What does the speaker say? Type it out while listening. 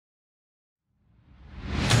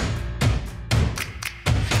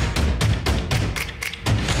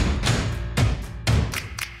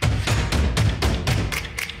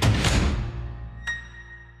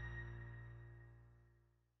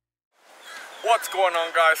What's going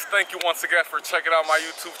on, guys? Thank you once again for checking out my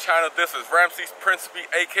YouTube channel. This is Ramses Principe,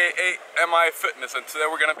 aka MI Fitness, and today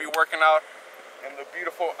we're going to be working out in the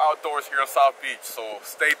beautiful outdoors here in South Beach. So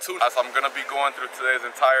stay tuned as I'm going to be going through today's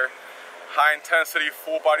entire high intensity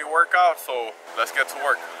full body workout. So let's get to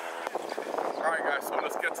work. Alright guys, so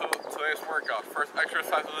let's get to today's workout. First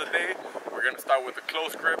exercise of the day, we're going to start with the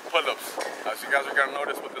close grip pull-ups. As you guys are going to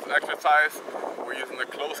notice with this exercise, we're using the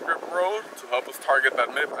close grip row to help us target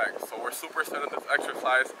that mid-back. So we're supersetting this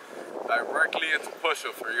exercise directly into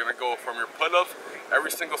push-ups. We're going to go from your pull-ups.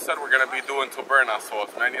 Every single set we're going to be doing to burnout, so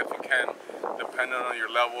as many as you can, depending on your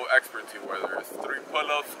level of expertise, whether it's 3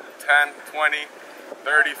 pull-ups, 10, 20,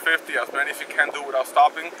 30, 50, as many as you can do without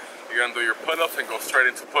stopping. You're going to do your pull-ups and go straight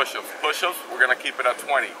into push-ups. Push-ups, we're going to keep it at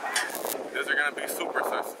 20. These are going to be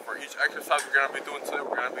supersets. For each exercise we're going to be doing today,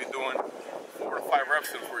 we're going to be doing 4 to 5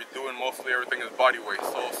 reps since we're doing mostly everything is body weight.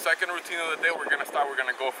 So second routine of the day, we're going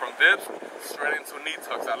to go from dips straight into knee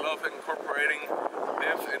tucks. I love incorporating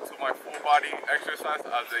dips into my full body exercise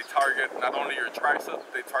as they target not only your triceps,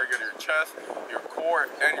 they target your chest, your core,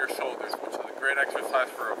 and your shoulders, which is a great exercise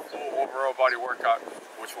for a full overall body workout,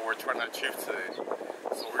 which is what we're trying to achieve today.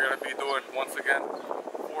 So we're going to be doing, once again,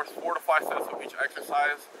 4 to 5 sets of each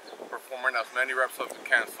exercise, performing as many reps as we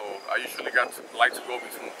can. So I usually like to go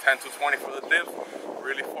between 10 to 20 for the dips,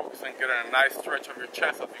 really focusing getting a nice stretch of your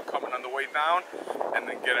chest as you're coming on the way down, and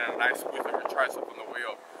then getting a nice squeeze of your tricep on the way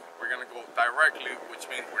up. We're going to go directly, which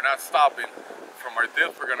means we're not stopping. From our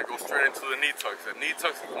dips, we're going to go straight into the knee tucks. The knee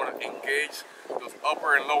tucks, you want to engage those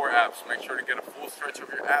upper and lower abs. Make sure to get a full stretch of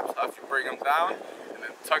your abs as you bring them down, and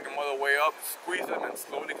then tuck them all the way up, squeeze them, and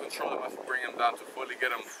slowly control them as you bring them down to fully get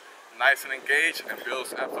them nice and engaged and build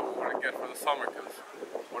those abs that we want to get for the summer. Because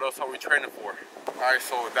what else are we training for? Alright,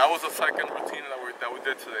 so that was the second routine that we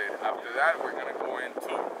did today. After that, we're going to go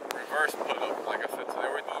into reverse pull-up. Like I said, today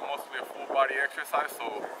we're doing mostly a full body exercise,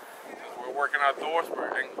 so since we're working outdoors,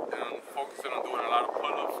 we're focusing on doing a lot of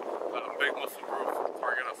pull-ups, a lot of big muscle groups to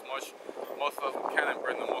target as much as we can and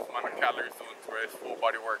burn the most amount of calories doing today's full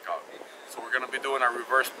body workout. So we're going to be doing our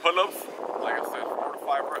reverse pull-ups, like I said, 4 to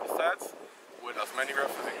 5 rep sets with as many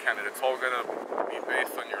reps as you can. And it's all going to be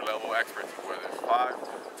based on your level of expertise, whether it's 5,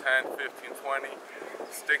 10, 15, 20.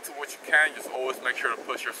 Stick to what you can. Just always make sure to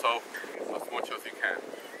push yourself as much as you can.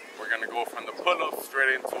 We're going to go from the pull-ups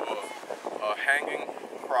straight into a hanging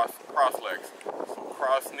cross legs. So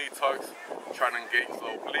cross knee tucks, trying to engage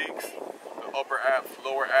the obliques, the upper abs,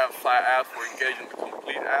 lower abs, side abs. We're engaging the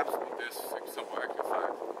complete abs with this simple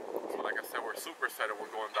exercise. So like I said, we're supersetted.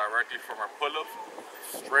 We're going directly from our pull-ups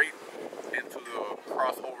straight into the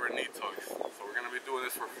crossover knee tucks. So we're going to be doing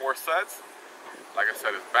this for 4 sets. Like I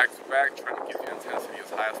said, it's back to back, trying to keep the intensity as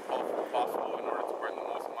high as possible in order to burn the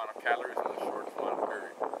most amount of calories in the shortest amount of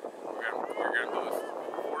period. We're going to do this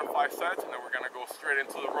 4 to 5 sets, and then we're going to go straight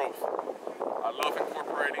into the ropes. I love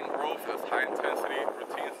incorporating ropes as high intensity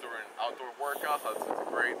routines during outdoor workouts. It's a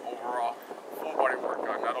great overall full body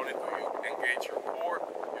workout. Not only do you engage your core,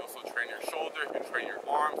 you also train your shoulders, you train your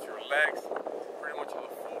arms, your legs, pretty much a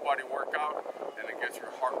full body workout, and it gets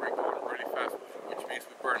your heart rate going really fast, which means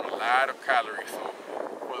we burn a lot of calories. So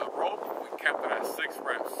for the rope, we kept it at 6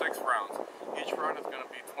 reps, 6 rounds. Each round is going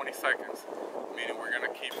to be 20 seconds, meaning we're going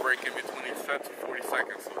to keep breaking between each set to 40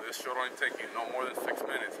 seconds. So this should only take you no more than 6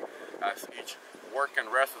 minutes, as each work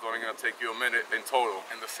and rest is only going to take you a minute in total.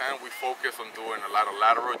 In the sand, we focus on doing a lot of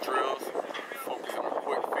lateral drills, focusing on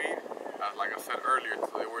quick feet. Like I said earlier,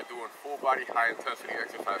 today we're doing full body high intensity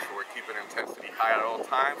exercise, so we're keeping intensity high at all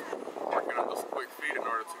times, working on those quick feet in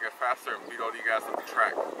order to get faster and beat all you guys at the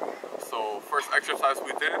track. So first exercise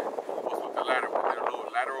we did was with the ladder. We did a little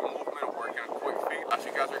lateral movement, working on quick feet. As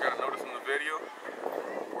you guys are going to notice in the video,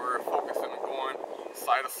 we're focusing on going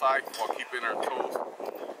side to side while keeping our toes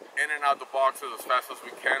in and out the boxes as fast as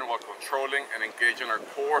we can, while controlling and engaging our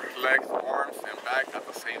core, legs, arms, and back at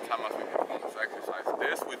the same time as we perform this exercise.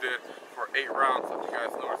 This we did for 8 rounds, as you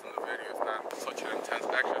guys noticed in the video. It's not such an intense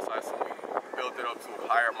exercise, so we built it up to a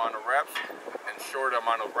higher amount of reps and shorter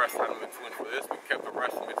amount of rest time in between. For this, we kept the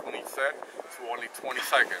rest in between each set to only 20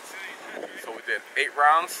 seconds. So we did 8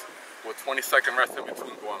 rounds with 20-second rest in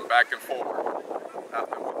between, going back and forward.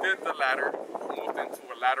 After we did the ladder, we moved into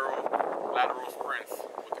a lateral sprints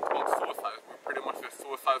with the cones suicides. We pretty much did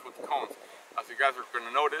suicides with the cones. As you guys are going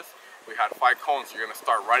to notice, we had 5 cones. You're going to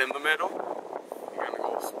start right in the middle. You're going to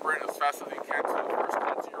go sprint as fast as you can to the first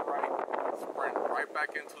cone to your right, sprint right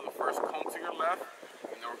back into the first cone to your left,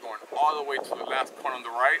 and then we're going all the way to the last cone on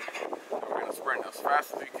the right. And we're going to sprint as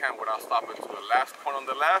fast as you can without stopping to the last cone on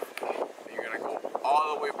the left, and you're going to go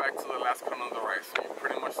all the way back to the last cone on the right. So you're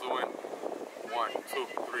pretty much doing 1, 2,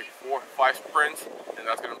 3, 4, 5 sprints and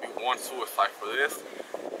that's gonna be one suicide for this.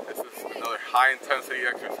 This is another high intensity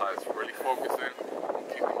exercise, really focusing on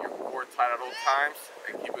keeping your core tight at all times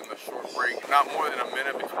and keeping the short break, not more than a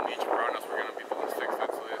minute between each run, as we're gonna be doing 6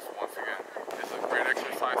 sets of this once again. This is a great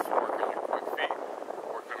exercise to work on your quick feet,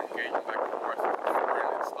 work on engaging that core as you sprint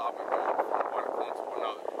and stop and go from one point to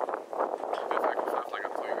another. This exercise, like I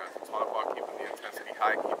told you guys, it's all about keeping the intensity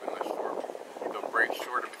high, keeping the break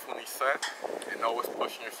short in between each set, and always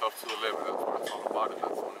pushing yourself to the limit. That's what it's all about, and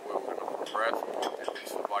that's the only way we're gonna progress and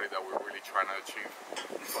reach the body that we're really trying to achieve.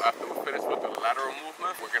 So after we finish with the lateral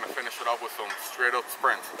movement, we're gonna finish it off with some straight up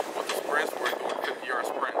sprints. With the sprints, we're doing 50-yard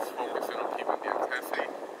sprints, focusing on keeping the intensity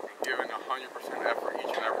and giving 100% effort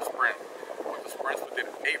each and every sprint. With the sprints, we did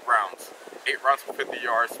 8 rounds. 8 rounds for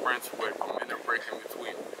 50-yard sprints with a minute break in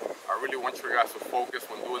between. I really want you guys to focus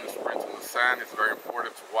when doing the sprints in the sand. It's very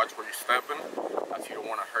important to watch where you're stepping, as you don't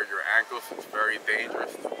want to hurt your ankles. It's very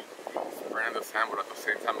dangerous to sprint in the sand, but at the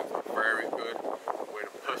same time, it's a very good way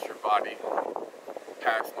to push your body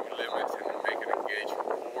past new limits and make it engage your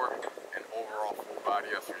core and overall full body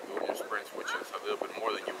as you're doing your sprints, which is a little bit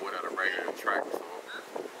more than you would at a regular track. So,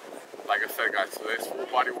 like I said, guys, today's full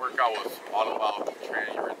body workout was all about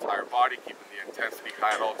training your entire body, keeping the intensity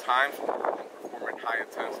high at all times, and performing high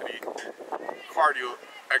intensity cardio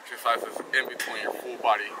exercises in between your full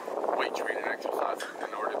body weight training exercises in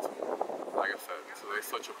order to, like I said, today's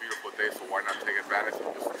such a beautiful day, so why not take advantage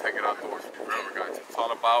and just take it outdoors. Remember, guys, it's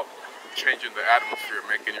all about changing the atmosphere,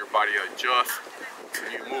 making your body adjust to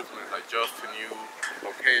new movements, adjust to new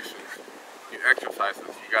locations, new exercises.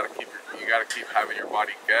 You gotta keep having your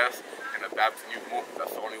body guess and adapt to new movements.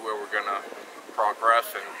 That's the only way we're gonna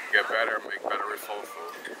progress and get better and make better results.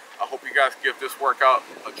 So I hope you guys give this workout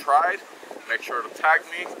a try. Make sure to tag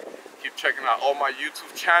me. Keep checking out all my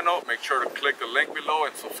YouTube channel. Make sure to click the link below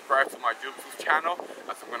and subscribe to my YouTube channel,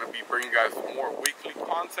 as I'm going to be bringing you guys more weekly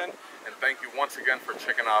content. And thank you once again for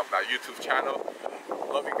checking out my YouTube channel.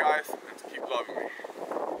 Love you guys.